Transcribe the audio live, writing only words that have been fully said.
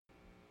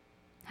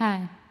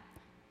Hi,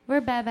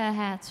 we're Bad Bad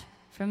Hats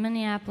from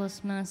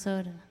Minneapolis,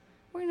 Minnesota.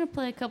 We're going to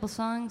play a couple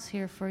songs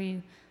here for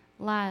you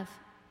live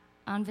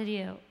on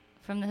video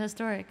from the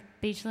historic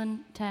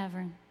Beachland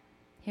Tavern.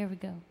 Here we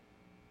go.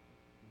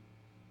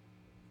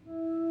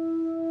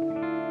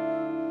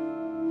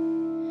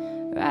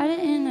 Ride it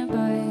in a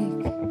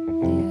bike,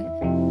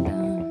 get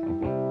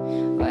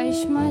done.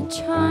 Waste my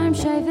time,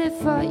 shave it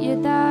for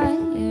you die.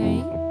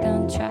 You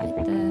don't try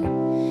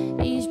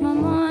to ease my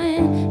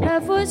mind.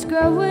 Love was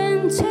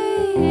growing teeth,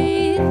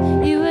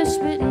 you were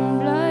spitting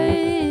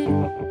blood.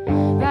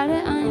 Ride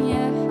it on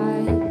your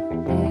height,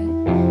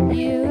 yeah.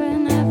 You were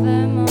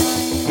never mine.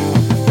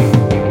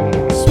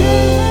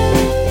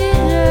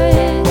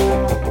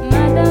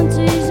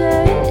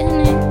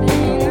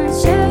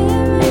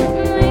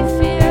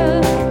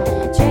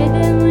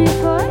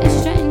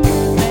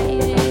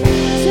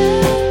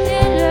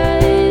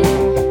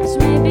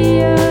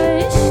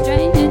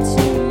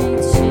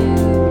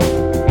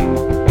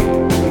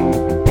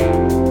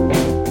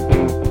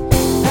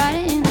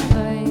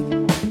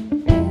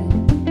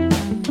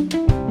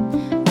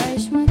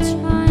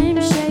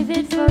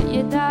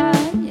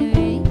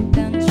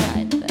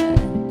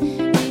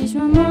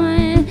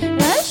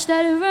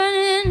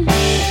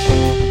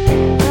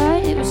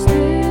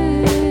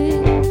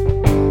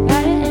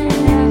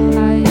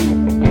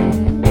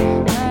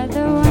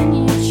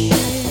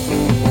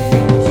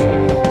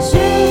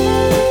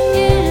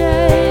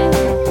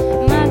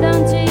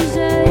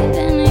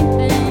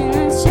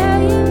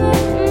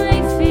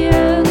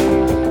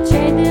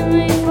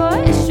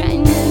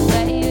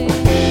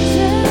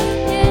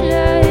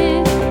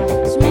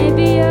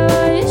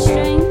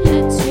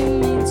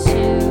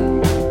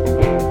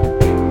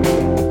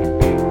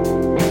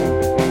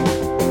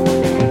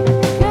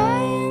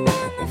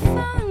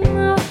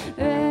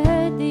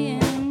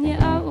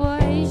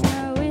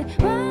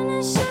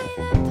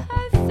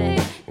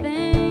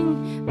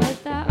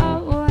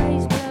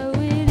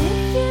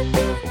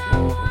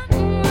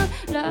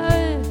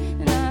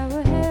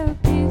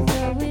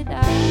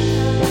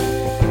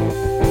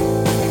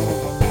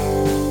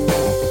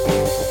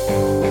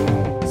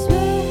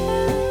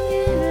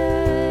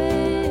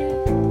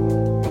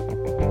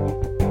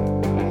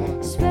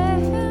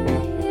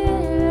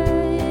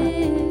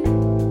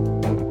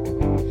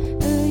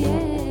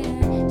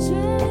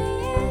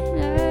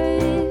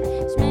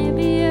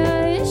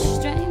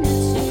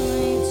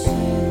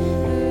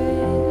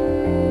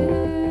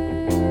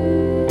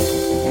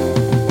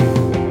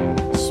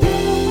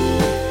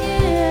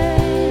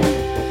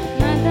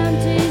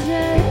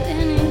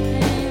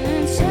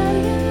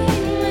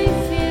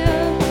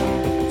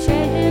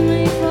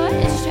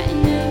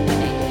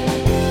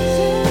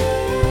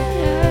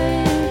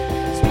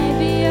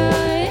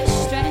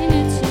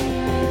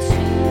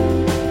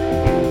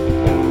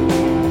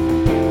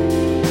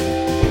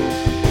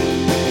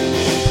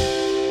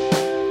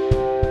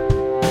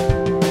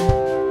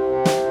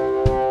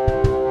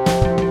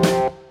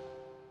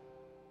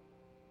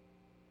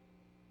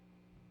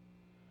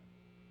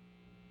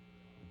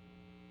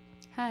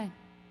 Hi,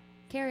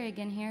 Kerry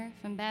again here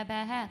from Bad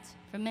Bad Hats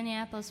from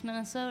Minneapolis,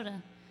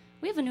 Minnesota.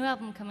 We have a new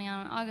album coming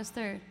out on August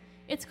 3rd.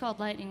 It's called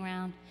Lightning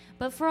Round.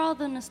 But for all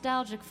the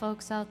nostalgic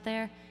folks out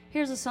there,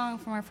 here's a song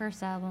from our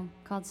first album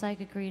called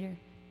Psychic Reader.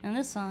 And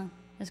this song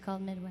is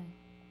called Midway.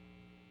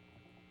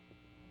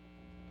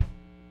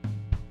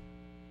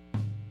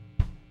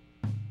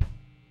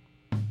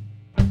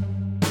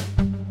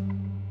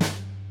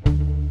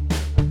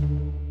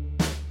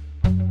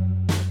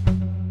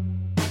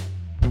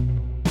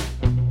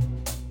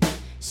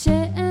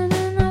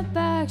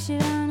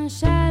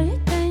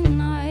 Saturday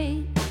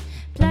night,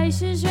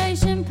 places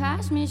racing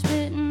past me,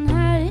 spitting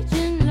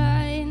hydrogen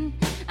light.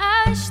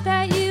 I wish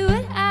that you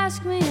would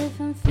ask me if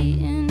I'm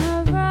feeling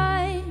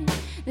alright.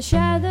 The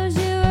shadows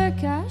you were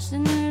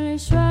casting nearly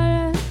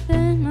swallowed the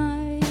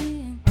night.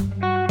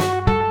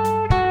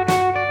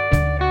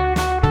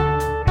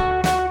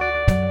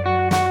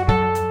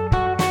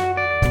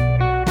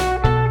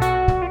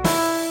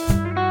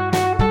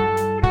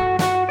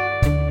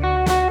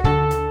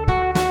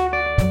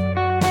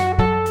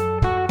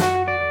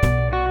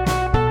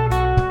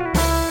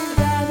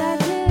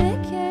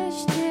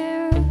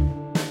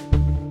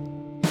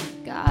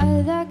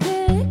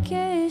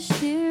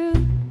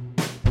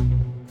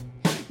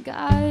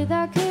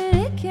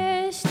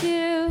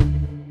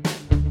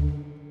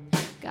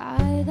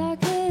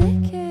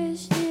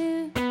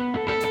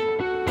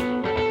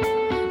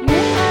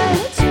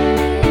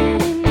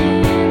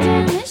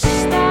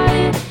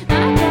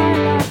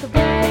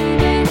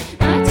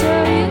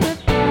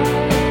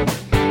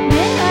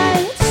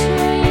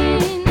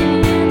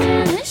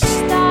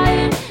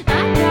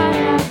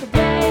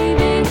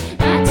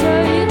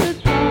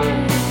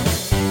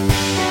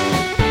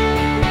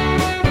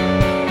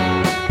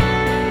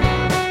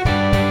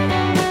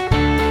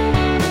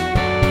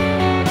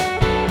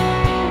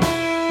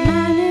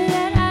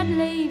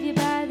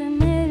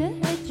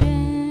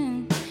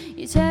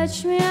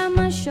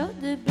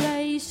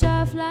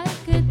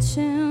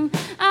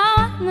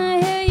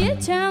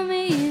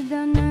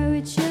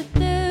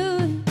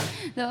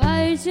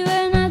 words you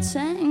were not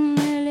saying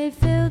really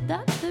filled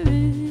up the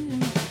room.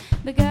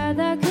 But God,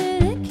 I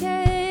could have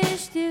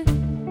kissed you.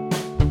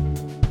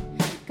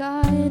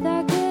 God,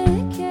 I could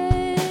have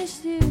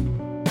kissed you.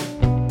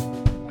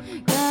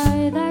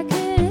 God, I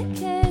could have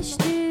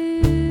kissed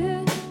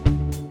you.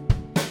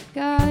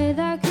 God,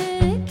 I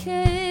could have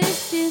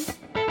kissed you.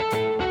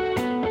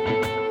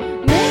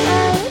 Maybe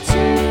I would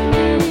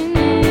turn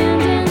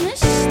and the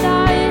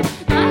start.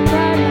 I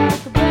cried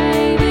like a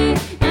baby.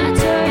 I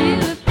tore you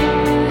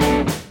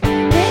apart.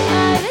 Maybe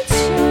I would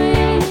turn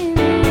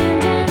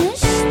and the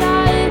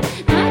start.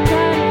 I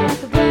cried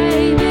like a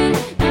baby.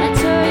 I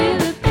tore you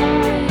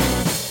apart.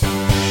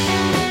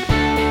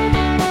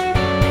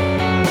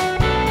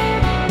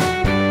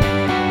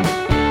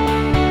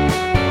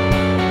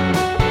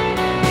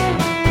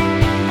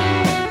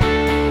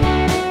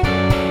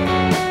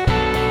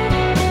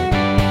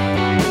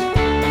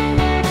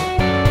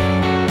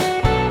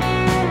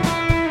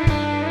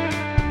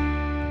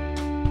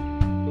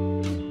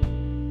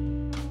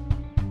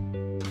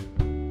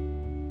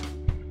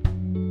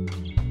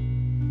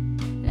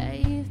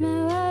 Leave me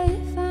where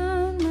you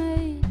found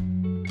me.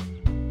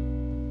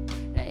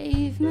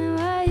 Leave me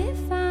where you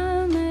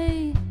found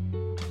me.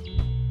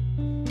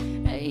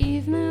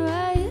 Leave me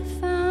where you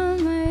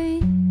found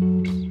me.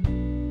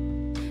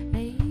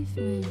 Leave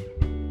me.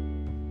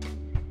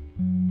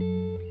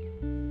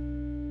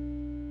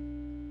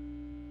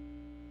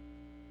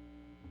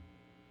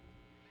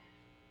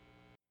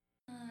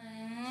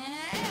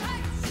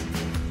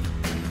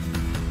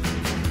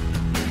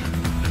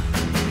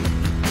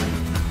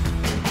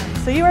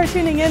 So you are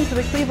tuning in to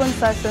the Cleveland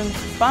Sessions,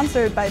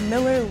 sponsored by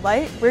Miller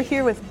Lite. We're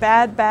here with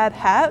Bad Bad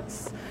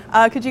Hats.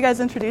 Could you guys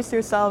introduce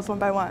yourselves one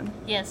by one?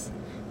 Yes.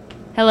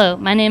 Hello,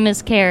 my name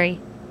is Kerry.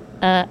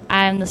 I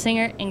am the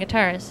singer and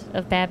guitarist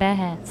of Bad Bad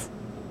Hats.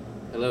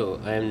 Hello,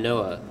 I am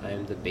Noah. I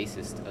am the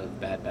bassist of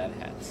Bad Bad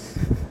Hats.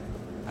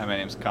 Hi, my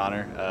name's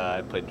Connor.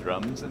 I play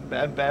drums in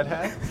Bad Bad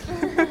Hats.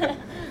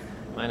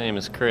 My name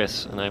is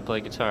Chris, and I play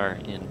guitar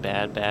in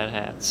Bad Bad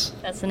Hats.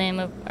 That's the name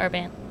of our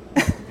band.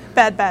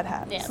 Bad Bad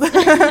Hats.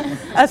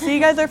 Yeah. So you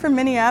guys are from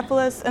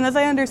Minneapolis, and as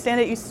I understand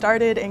it, you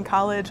started in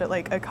college at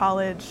like a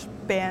college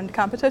band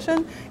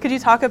competition. Could you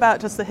talk about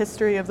just the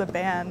history of the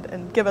band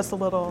and give us a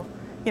little,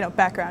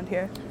 background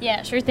here?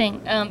 Yeah, sure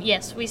thing.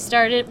 Yes, we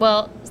started,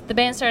 the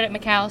band started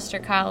at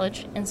McAllister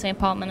College in St.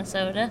 Paul,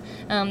 Minnesota.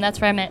 That's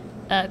where I met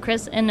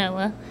Chris and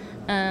Noah.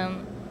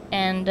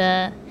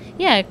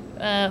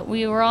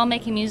 We were all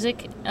making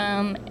music,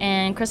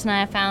 and Chris and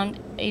I found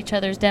each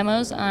other's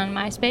demos on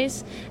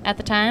MySpace at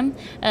the time,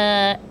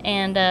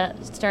 and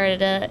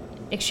started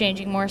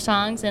exchanging more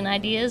songs and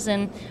ideas.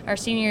 And our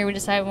senior year, we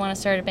decided we want to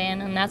start a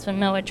band, and that's when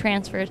Noah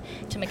transferred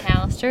to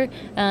McAllister.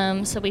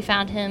 So we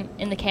found him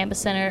in the campus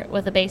center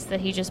with a bass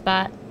that he just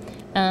bought.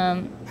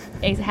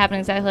 It happened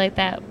exactly like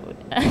that.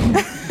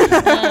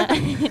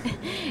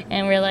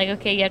 And we're like,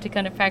 okay, you have to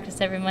come to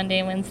practice every Monday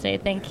and Wednesday.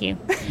 Thank you.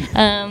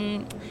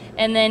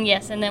 And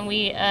then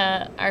we,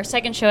 our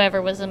second show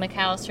ever was the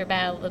McAllister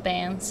Battle of the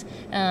Bands,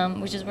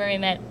 which is where we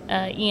met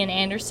Ian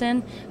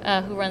Anderson,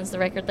 who runs the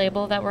record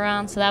label that we're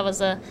on. So that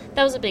was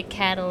a big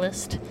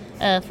catalyst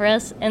for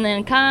us. And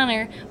then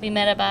Connor, we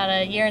met about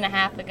a year and a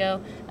half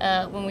ago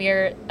when we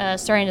were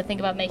starting to think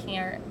about making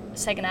our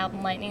second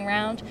album, Lightning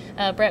Round.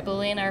 Brett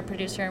Bullion, our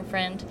producer and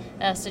friend,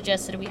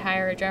 suggested we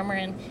hire a drummer,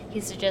 and he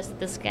suggested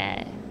this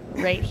guy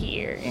right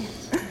here.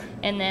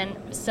 And then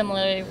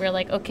similarly, we're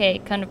like, okay,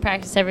 come to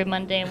practice every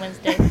Monday and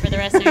Wednesday for the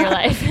rest of your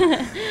life.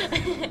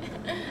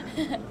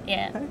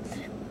 Yeah.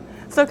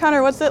 So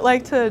Connor, what's it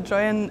like to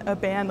join a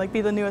band, like be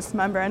the newest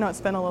member? I know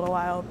it's been a little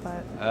while,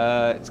 but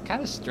It's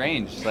kind of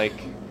strange.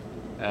 Like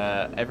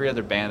every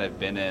other band I've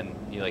been in,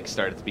 you like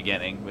start at the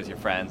beginning with your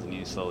friends and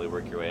you slowly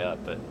work your way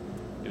up. But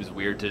it was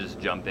weird to just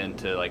jump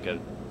into like a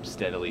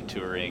steadily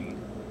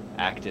touring,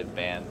 active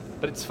band.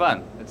 But it's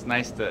fun. It's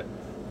nice to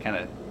kind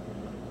of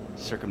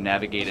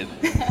circumnavigated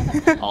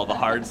all the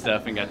hard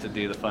stuff and got to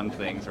do the fun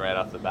things right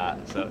off the bat.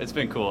 So it's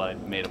been cool. I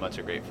made a bunch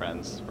of great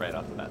friends right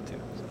off the bat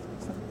too.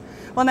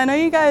 well, and I know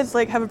you guys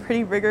like have a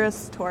pretty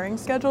rigorous touring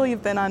schedule.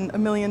 You've been on a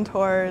million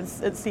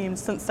tours, it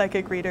seems, since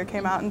Psychic Reader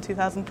came out in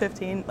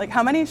 2015. Like,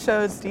 how many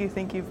shows do you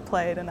think you've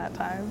played in that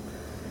time?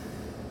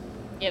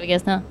 You have a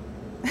guess now?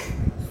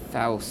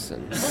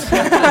 Thousands.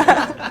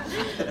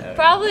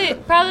 Probably,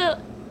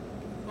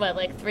 what,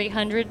 like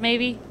 300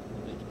 maybe?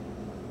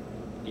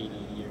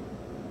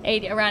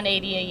 80, around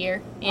 80 a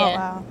year. Yeah. Oh,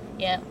 wow.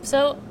 Yeah.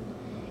 So,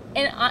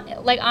 and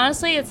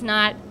honestly, it's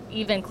not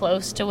even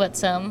close to what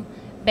some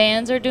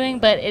bands are doing,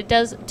 but it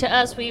does to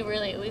us. We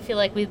feel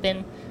like we've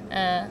been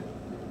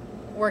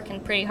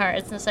working pretty hard.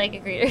 It's the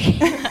Psychic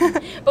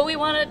Reader, but we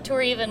want to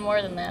tour even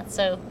more than that.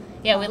 So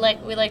yeah, we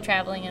like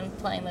traveling and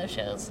playing those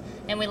shows,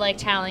 and we like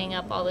tallying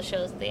up all the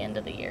shows at the end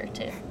of the year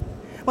too.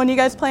 When you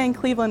guys play in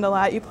Cleveland a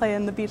lot, you play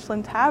in the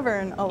Beachland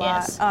Tavern a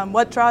lot. Yes.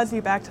 What draws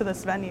you back to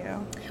this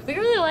venue? We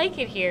really like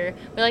it here.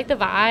 We like the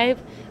vibe.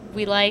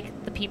 We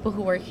like the people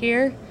who work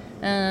here.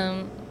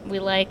 We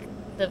like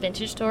the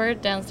vintage store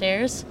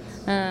downstairs.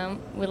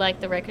 We like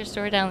the record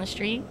store down the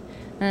street.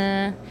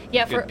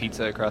 Good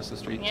pizza across the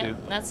street too.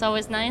 That's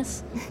always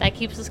nice. That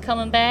keeps us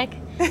coming back.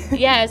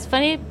 Yeah, it's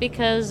funny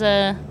because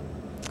I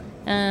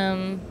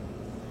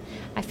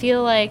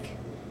feel like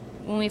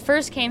when we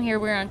first came here,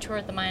 we were on tour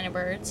with the Minor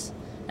Birds.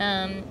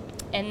 And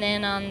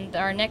then on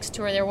our next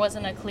tour, there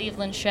wasn't a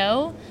Cleveland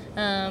show,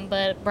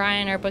 but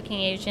Brian, our booking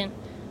agent,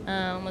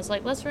 was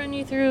like, let's run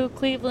you through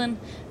Cleveland.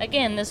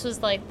 Again, this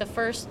was like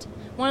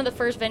one of the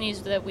first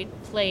venues that we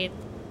played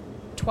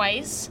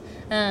twice.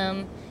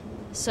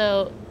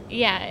 So,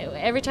 yeah,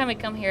 every time we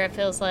come here, it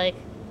feels like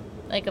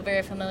a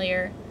very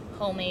familiar,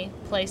 homey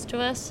place to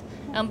us.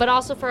 But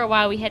also for a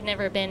while, we had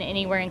never been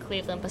anywhere in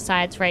Cleveland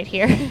besides right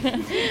here.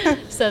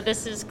 So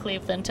this is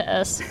Cleveland to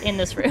us in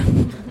this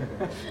room.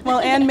 Well,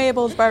 and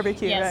Mabel's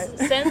Barbecue, yes,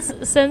 right?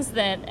 Since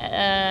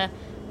then,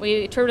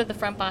 we toured with the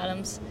Front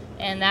Bottoms,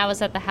 and that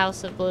was at the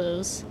House of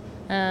Blues.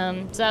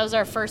 So that was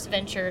our first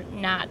venture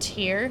not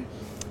here.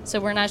 So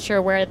we're not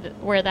sure where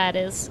that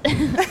is.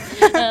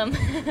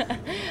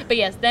 But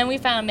yes, then we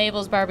found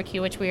Mabel's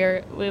Barbecue, which we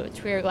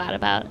were glad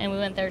about, and we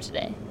went there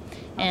today.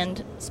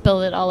 And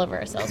spilled it all over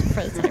ourselves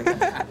before the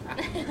time.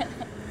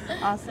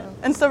 Awesome.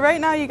 And so right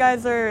now you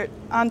guys are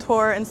on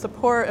tour in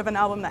support of an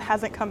album that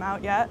hasn't come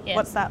out yet. Yes.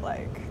 What's that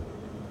like?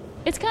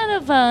 It's kind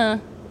of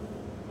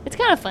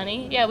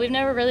funny. Yeah, we've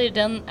never really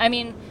done. I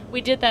mean, we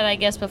did that, I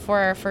guess, before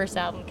our first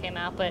album came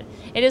out. But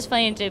it is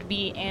funny to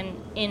be in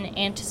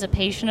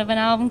anticipation of an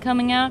album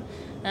coming out,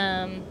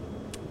 and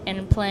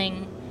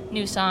playing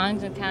new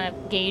songs and kind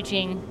of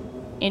gauging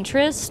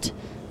interest.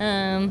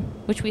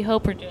 Which we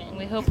hope we're doing.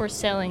 We hope we're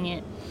selling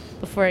it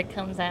before it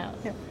comes out.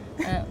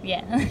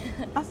 Yeah.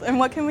 Awesome. And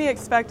what can we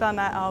expect on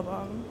that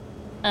album?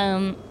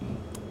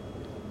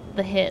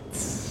 The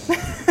hits.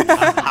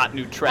 Hot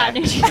new track.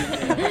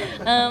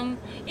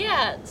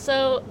 Yeah,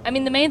 so, I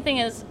mean, the main thing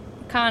is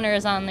Connor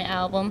is on the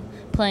album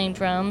playing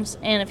drums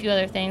and a few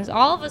other things.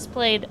 All of us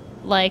played,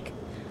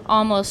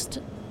 almost,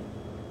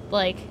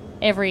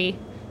 every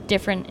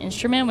different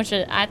instrument, which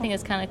I think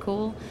is kind of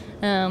cool.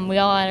 We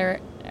all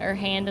had our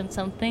hand in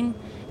something.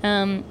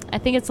 I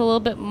think it's a little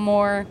bit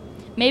more,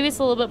 maybe it's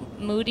a little bit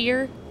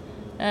moodier.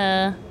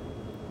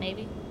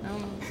 Maybe.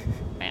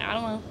 I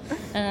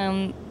don't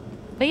know.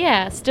 But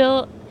yeah,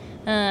 still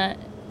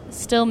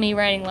me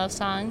writing love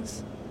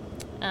songs.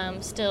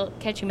 Still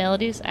catchy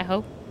melodies, I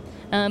hope.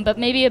 But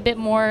maybe a bit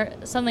more,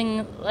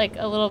 something like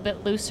a little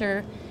bit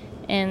looser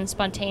and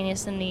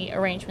spontaneous in the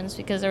arrangements,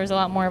 because there was a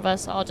lot more of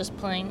us all just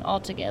playing all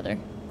together.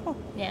 Cool.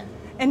 Yeah.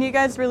 And you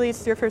guys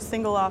released your first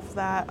single off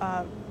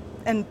that,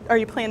 and are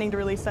you planning to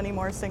release any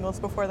more singles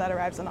before that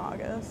arrives in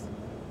August?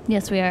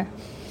 Yes, we are.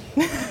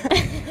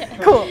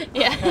 Cool.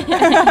 Yeah.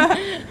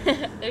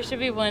 There should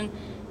be one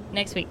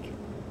next week,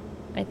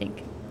 I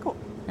think. Cool.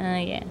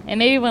 Yeah, and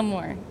maybe one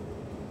more,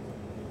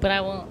 but I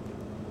won't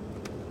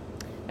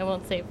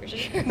say for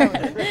sure.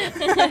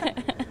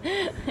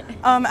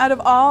 Out of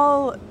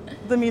all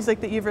the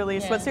music that you've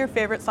released, Yeah. what's your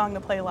favorite song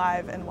to play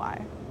live and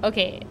why?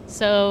 Okay,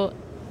 so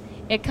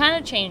it kind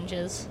of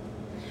changes,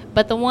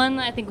 but the one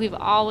I think we've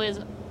always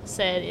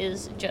said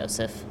is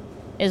Joseph,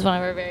 is one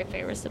of our very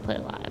favorites to play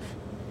live.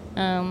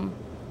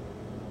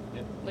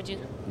 Would you?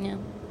 Yeah.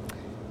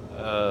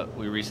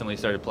 We recently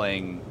started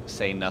playing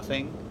Say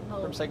Nothing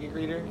from Psychic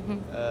Reader,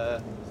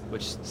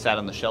 which sat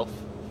on the shelf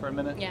for a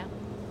minute. Yeah.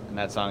 And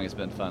that song has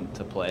been fun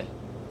to play.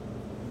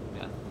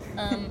 Yeah.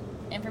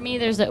 And for me,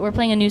 we're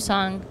playing a new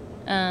song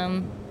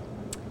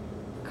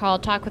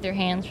called "Talk with Your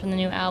Hands" from the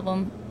new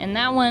album, and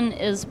that one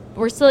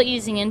we're still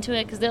easing into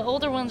it, because the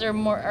older ones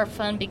are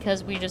fun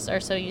because we just are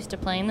so used to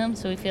playing them,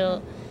 so we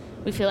feel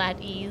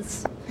at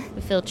ease,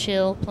 we feel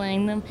chill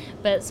playing them.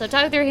 But so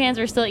 "Talk with Your Hands"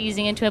 we're still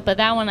easing into it, but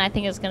that one I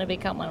think is going to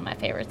become one of my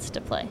favorites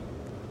to play.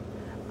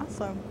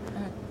 Awesome.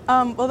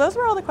 Well, those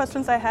were all the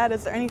questions I had.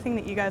 Is there anything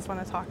that you guys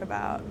want to talk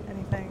about?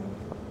 Anything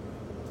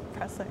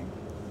pressing?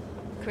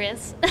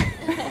 Chris?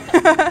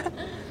 Yeah,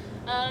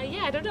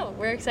 I don't know.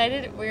 We're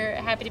excited. We're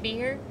happy to be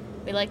here.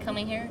 We like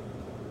coming here.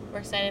 We're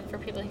excited for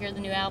people to hear the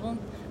new album.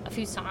 A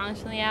few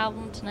songs from the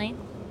album tonight.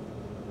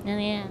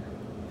 And yeah.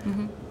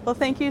 Mm-hmm. Well,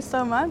 thank you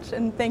so much,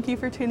 and thank you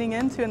for tuning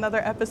in to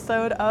another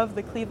episode of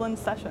the Cleveland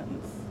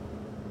Sessions.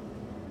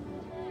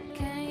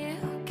 Can you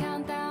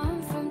count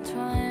down from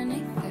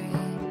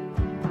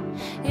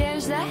 23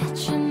 years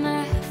that you